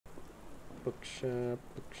Bookshop,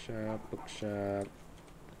 bookshop, bookshop.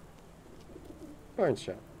 Barn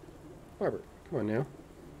shop. Barber, come on now.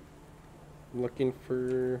 I'm looking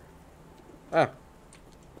for... Ah!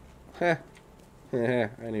 Ha! I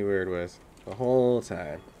knew where it was. The whole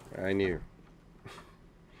time. I knew.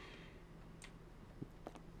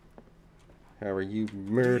 How are you,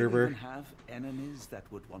 murderer? Do you even have enemies that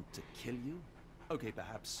would want to kill you? Okay,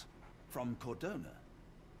 perhaps from Cordona.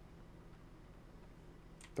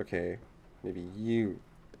 Okay, maybe you,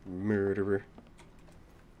 murderer.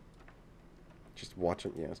 Just watch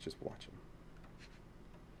him. Yeah, let's just watch him.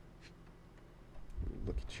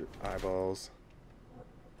 Look at your eyeballs.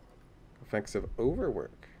 Effects of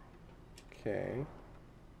overwork. Okay.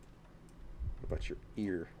 What about your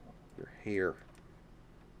ear? Your hair?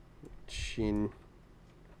 Your chin?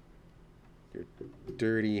 Your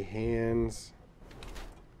dirty hands?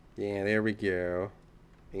 Yeah, there we go.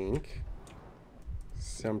 Ink.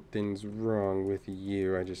 Something's wrong with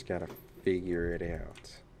you. I just gotta figure it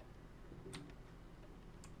out.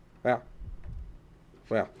 Wow.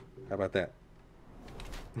 Well, how about that?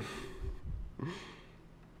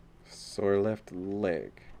 Sore left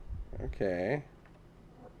leg. Okay.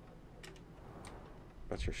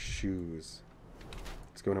 What's your shoes?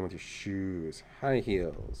 What's going on with your shoes? High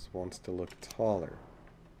heels. Wants to look taller.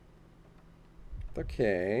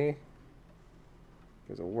 Okay.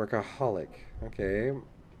 There's a workaholic. Okay.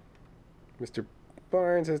 Mr.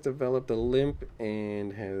 Barnes has developed a limp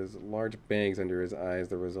and has large bags under his eyes.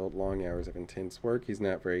 The result, long hours of intense work. He's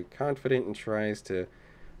not very confident and tries to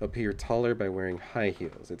appear taller by wearing high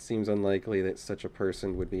heels. It seems unlikely that such a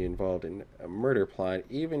person would be involved in a murder plot,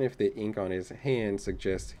 even if the ink on his hand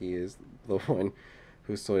suggests he is the one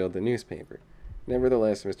who soiled the newspaper.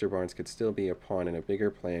 Nevertheless, Mr. Barnes could still be a pawn in a bigger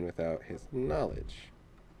plan without his knowledge.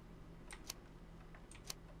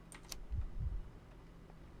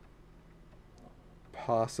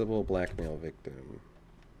 Possible blackmail victim.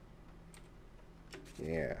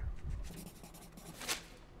 Yeah.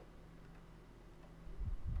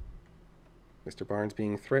 Mr. Barnes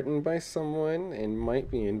being threatened by someone and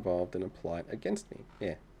might be involved in a plot against me.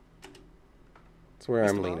 Yeah. That's where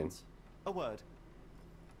I'm leaning. Barnes, a word.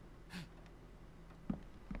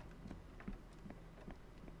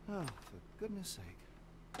 Oh, for goodness sake.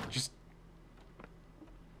 Just...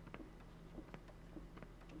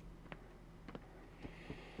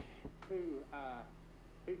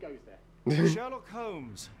 Who goes there? Sherlock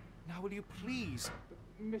Holmes. Now will you please...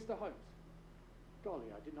 Mr. Holmes. Golly,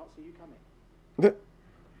 I did not see you coming.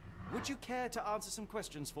 Would you care to answer some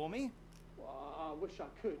questions for me? Well, I wish I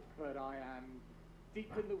could, but I am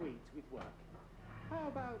deep in the weeds with work. How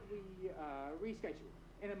about we reschedule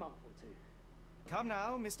in a month or two? Come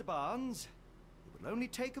now, Mr. Barnes. It will only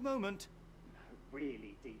take a moment.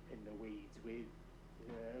 Really deep in the weeds with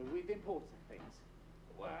important things.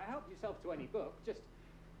 Well, help yourself to any book. Just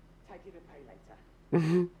take it and pay later.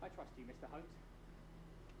 I trust you, Mr. Holmes.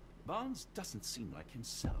 Barnes doesn't seem like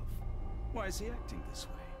himself. Why is he acting this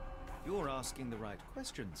way? You're asking the right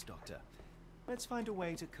questions, Doctor. Let's find a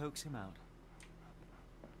way to coax him out.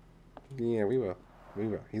 Yeah, we will. We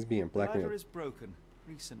will. He's being The ladder blackmailed. is broken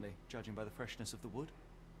recently, judging by the freshness of the wood.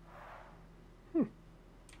 What's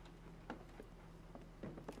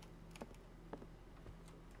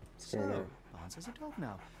going on? Barnes has a dog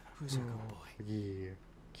now. Who's a good boy? Yeah.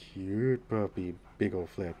 Cute puppy. Big old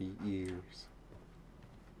flappy ears.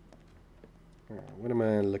 What am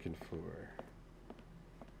I looking for?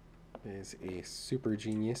 There's a super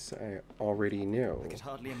genius I already know. I could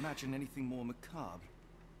hardly imagine anything more macabre.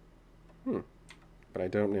 But I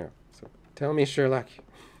don't know. So tell me, Sherlock.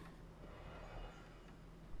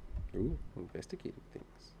 Ooh, investigating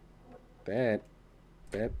things. That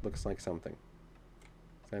looks like something.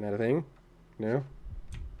 Is that not a thing? No?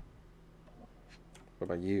 What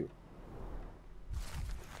about you?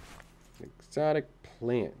 Exotic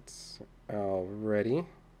plants. Alrighty.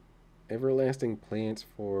 Everlasting plants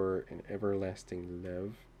for an everlasting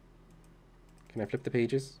love. Can I flip the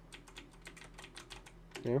pages?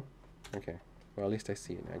 No? Okay. Well, at least I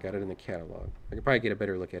see it. I got it in the catalog. I could probably get a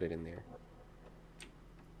better look at it in there.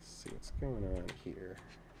 Let's see what's going on here.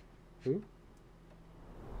 Who?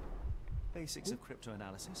 Basics of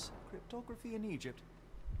cryptoanalysis. Cryptography in Egypt.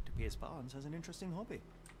 It appears Barnes has an interesting hobby.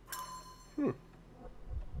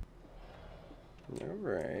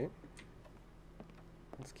 Alright.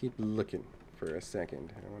 Let's keep looking for a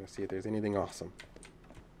second. I want to see if there's anything awesome.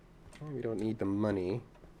 Oh, we don't need the money.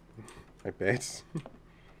 I bet.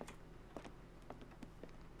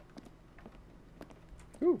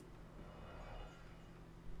 Ooh.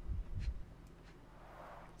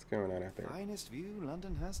 What's going on out there? Finest view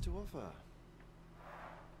London has to offer.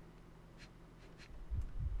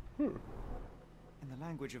 In the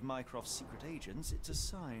language of Mycroft's secret agents, it's a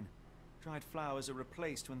sign. Dried flowers are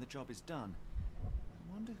replaced when the job is done. I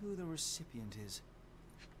wonder who the recipient is.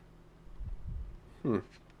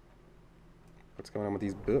 What's going on with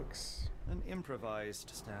these books? An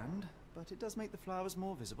improvised stand, but it does make the flowers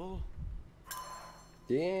more visible.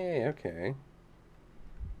 Yeah, okay.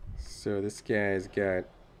 So this guy's got,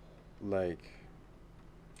 like,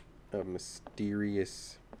 a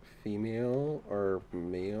mysterious female or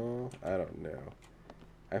male? I don't know.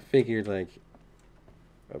 I figured, like,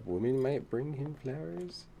 a woman might bring him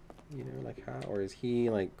flowers. You know, like how? Or is he,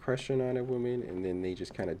 like, crushing on a woman and then they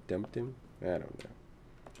just kind of dumped him? I don't know.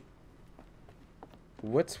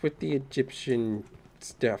 What's with the Egyptian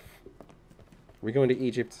stuff? We're going to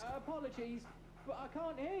Egypt. Apologies, but I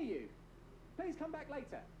can't hear you. Please come back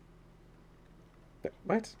later.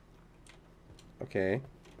 What? Okay.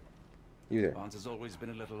 You there. Barnes has always been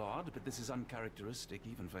a little odd, but this is uncharacteristic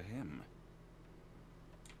even for him.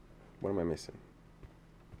 What am I missing?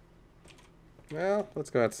 Well, let's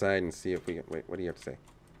go outside and see if we can... Wait, what do you have to say?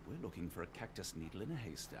 We're looking for a cactus needle in a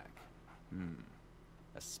haystack.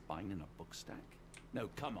 A spine in a book stack? No,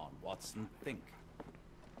 come on, Watson, think.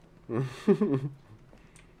 Alright,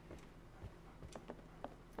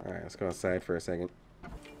 let's go outside for a second.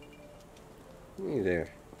 Hey there.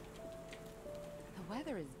 The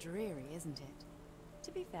weather is dreary, isn't it?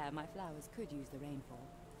 To be fair, my flowers could use the rainfall.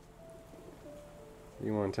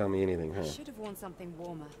 You won't tell me anything, huh? I should have worn something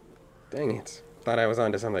warmer. Dang it. Thought I was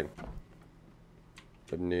onto something.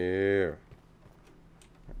 But no.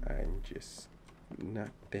 I'm just not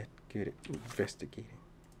that good at investigating.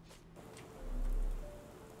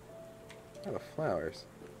 Oh, the flowers.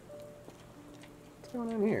 What's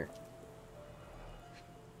going on here?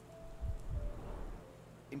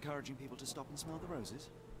 Encouraging people to stop and smell the roses?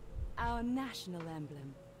 Our national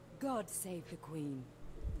emblem. God save the Queen.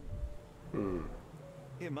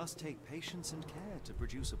 It must take patience and care to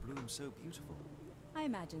produce a bloom so beautiful. I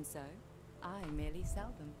imagine so. I merely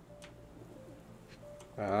sell them.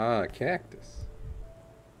 Ah, cactus.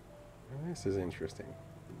 Well, this is interesting.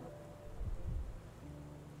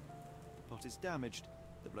 The pot is damaged.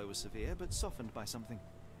 The blow was severe, but softened by something.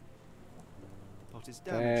 The pot is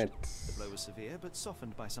damaged. The blow was severe, but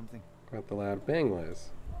softened by something. What the loud bang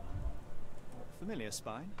was. Familiar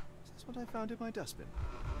spine. Is this what I found in my dustbin?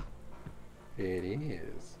 It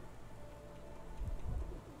is.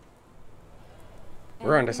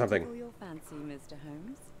 We're onto something. Tickle your fancy, Mr.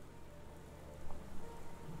 Holmes?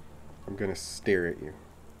 I'm gonna stare at you.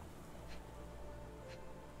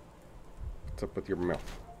 What's up with your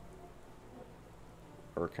mouth?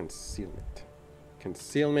 Or concealment?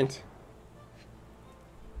 Concealment.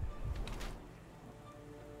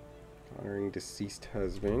 Honoring deceased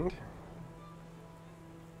husband.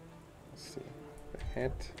 Let's see. The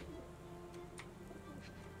hat.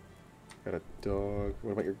 Got a dog.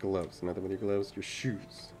 What about your gloves? Nothing with your gloves? Your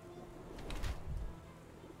shoes.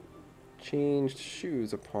 Changed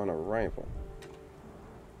shoes upon arrival.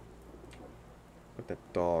 What that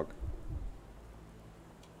dog?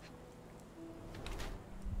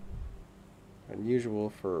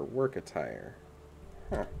 Unusual for work attire.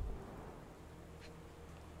 Huh.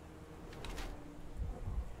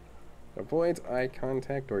 Avoids eye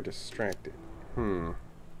contact or distracted.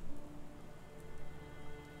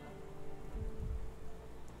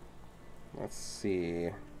 Let's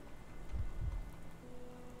see.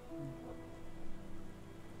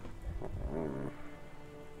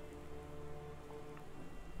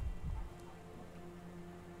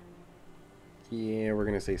 Yeah, we're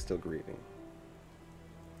gonna say still grieving.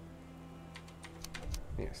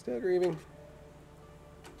 Yeah, still grieving.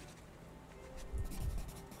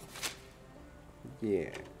 Yeah.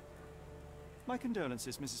 My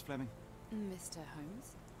condolences, Mrs. Fleming. Mr.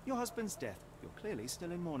 Holmes? Your husband's death. You're clearly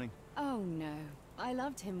still in mourning. Oh no. I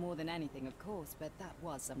loved him more than anything, of course, but that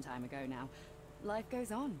was some time ago now. Life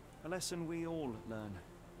goes on. A lesson we all learn,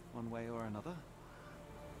 one way or another.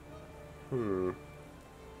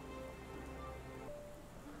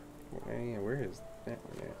 Yeah, where is that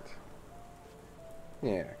one at?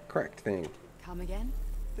 Yeah, cracked thing. Come again?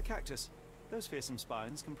 The cactus. Those fearsome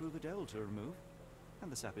spines can prove a dole to remove,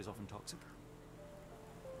 and the sap is often toxic.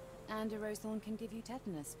 And a rose thorn can give you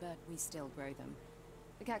tetanus, but we still grow them.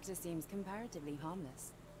 The cactus seems comparatively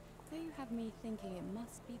harmless. So you have me thinking it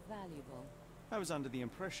must be valuable. I was under the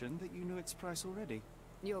impression that you knew its price already.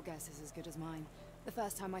 Your guess is as good as mine. The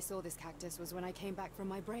first time I saw this cactus was when I came back from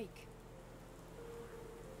my break.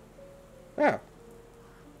 Oh.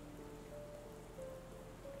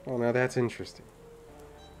 Well, now that's interesting.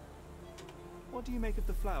 What What do you make of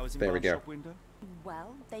the flowers in There we Barnes' go. shop window?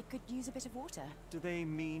 Well, they could use a bit of water. Do they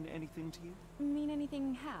mean anything to you? Mean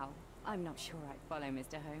anything how? I'm not sure I follow,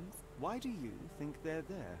 Mr. Holmes. Why do you think they're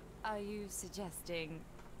there? Are you suggesting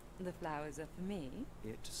the flowers are for me?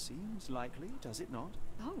 It seems likely, does it not?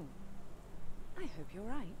 Oh, I hope you're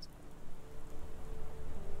right.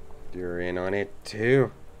 You're in on it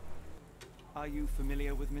too. Are you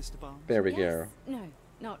familiar with Mr. Barnes? There we Yes. go. No,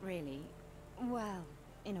 not really. Well,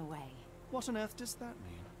 in a way. What on earth does that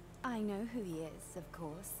mean? I know who he is, of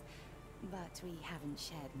course, but we haven't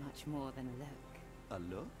shared much more than a look.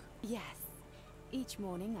 A look? Yes. Each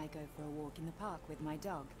morning I go for a walk in the park with my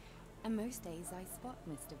dog, and most days I spot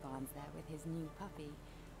Mr. Barnes there with his new puppy,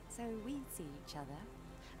 so we see each other.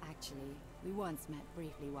 Actually, we once met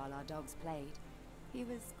briefly while our dogs played. He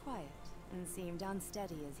was quiet and seemed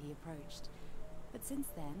unsteady as he approached, but since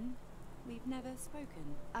then, we've never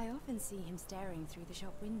spoken. I often see him staring through the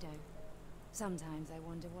shop window. Sometimes I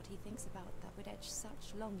wonder what he thinks about that would etch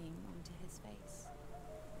such longing onto his face.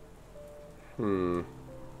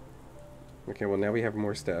 Okay, well now we have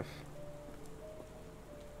more stuff.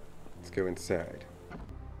 Let's go inside.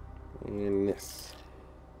 And this.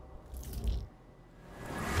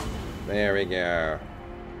 There we go.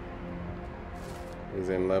 He's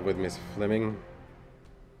in love with Miss Fleming.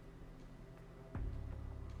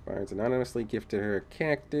 Barnes anonymously gifted her a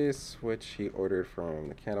cactus, which he ordered from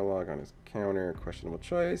the catalog on his counter. Questionable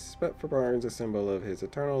choice, but for Barnes, a symbol of his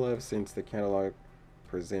eternal love, since the catalog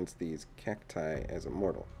presents these cacti as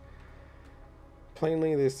immortal.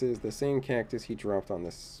 Plainly, this is the same cactus he dropped on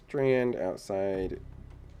the strand outside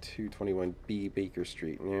 221B Baker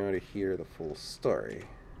Street. Now to hear the full story.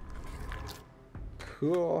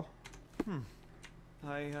 Cool.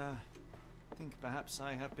 I think perhaps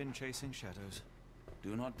I have been chasing shadows.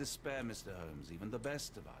 Do not despair, Mr. Holmes. Even the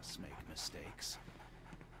best of us make mistakes.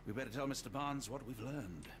 We better tell Mr. Barnes what we've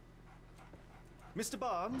learned. Mr.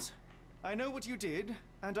 Barnes, I know what you did,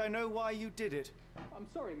 and I know why you did it. I'm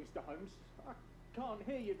sorry, Mr. Holmes. I can't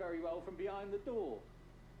hear you very well from behind the door.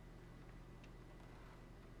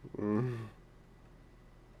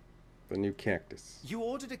 The new cactus. You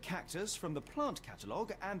ordered a cactus from the plant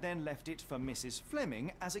catalogue and then left it for Mrs.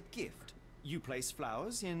 Fleming as a gift. You place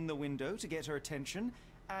flowers in the window to get her attention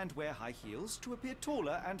and wear high heels to appear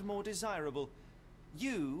taller and more desirable.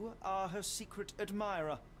 You are her secret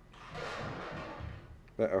admirer.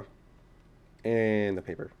 Uh-oh. And the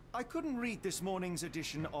paper. I couldn't read this morning's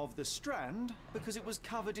edition of The Strand because it was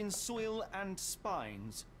covered in soil and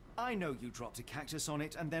spines. I know you dropped a cactus on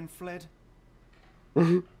it and then fled.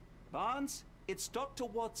 Barnes, it's Dr.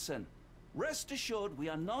 Watson. Rest assured we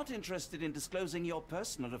are not interested in disclosing your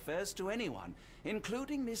personal affairs to anyone,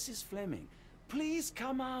 including Mrs. Fleming. Please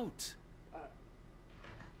come out.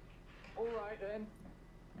 All right,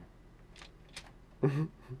 then.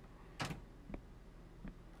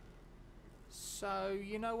 So,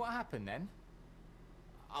 you know what happened then?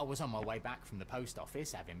 I was on my way back from the post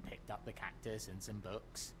office, having picked up the cactus and some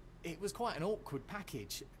books. It was quite an awkward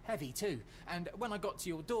package, heavy too, and when I got to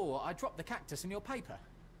your door, I dropped the cactus and your paper.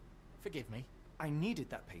 Forgive me. I needed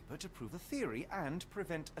that paper to prove a theory and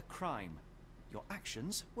prevent a crime. Your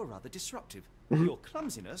actions were rather disruptive. Your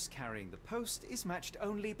clumsiness carrying the post is matched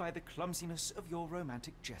only by the clumsiness of your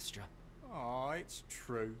romantic gesture. Oh, it's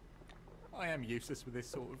true. I am useless with this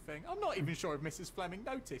sort of thing. I'm not even sure if Mrs. Fleming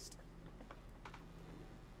noticed.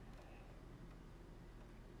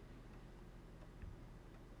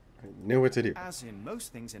 I know what to do. As in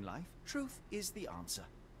most things in life, truth is the answer.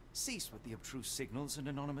 Cease with the obtruse signals and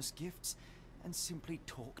anonymous gifts, and simply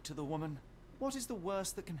talk to the woman. What is the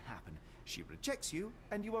worst that can happen? She rejects you,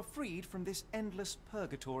 and you are freed from this endless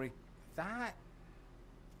purgatory. That...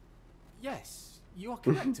 Yes, you are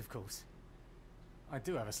correct, of course. I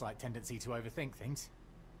do have a slight tendency to overthink things.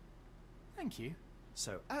 Thank you.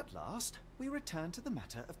 So, at last, we return to the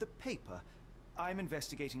matter of the paper. I'm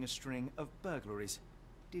investigating a string of burglaries.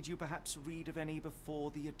 Did you perhaps read of any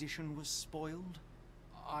before the edition was spoiled?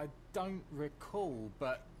 I don't recall,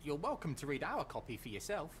 but you're welcome to read our copy for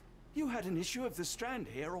yourself. You had an issue of The Strand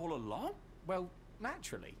here all along? Well,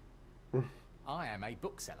 naturally. I am a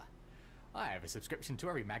bookseller. I have a subscription to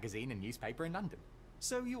every magazine and newspaper in London.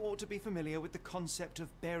 So you ought to be familiar with the concept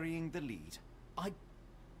of burying the lead.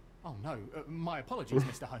 Oh no, my apologies,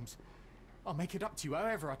 Mr. Holmes. I'll make it up to you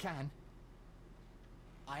however I can.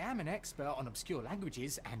 I am an expert on obscure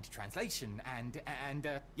languages and translation and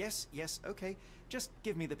Yes, okay. Just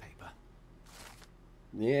give me the paper.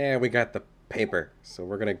 Yeah, we got the paper. So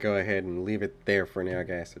we're going to go ahead and leave it there for now,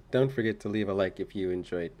 guys. So don't forget to leave a like if you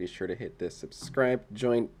enjoyed. Be sure to hit the subscribe,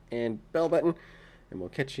 join, and bell button. And we'll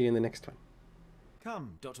catch you in the next one.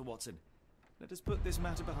 Come, Dr. Watson. Let us put this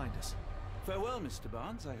matter behind us. Farewell, Mr.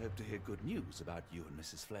 Barnes. I hope to hear good news about you and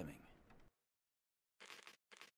Mrs. Fleming.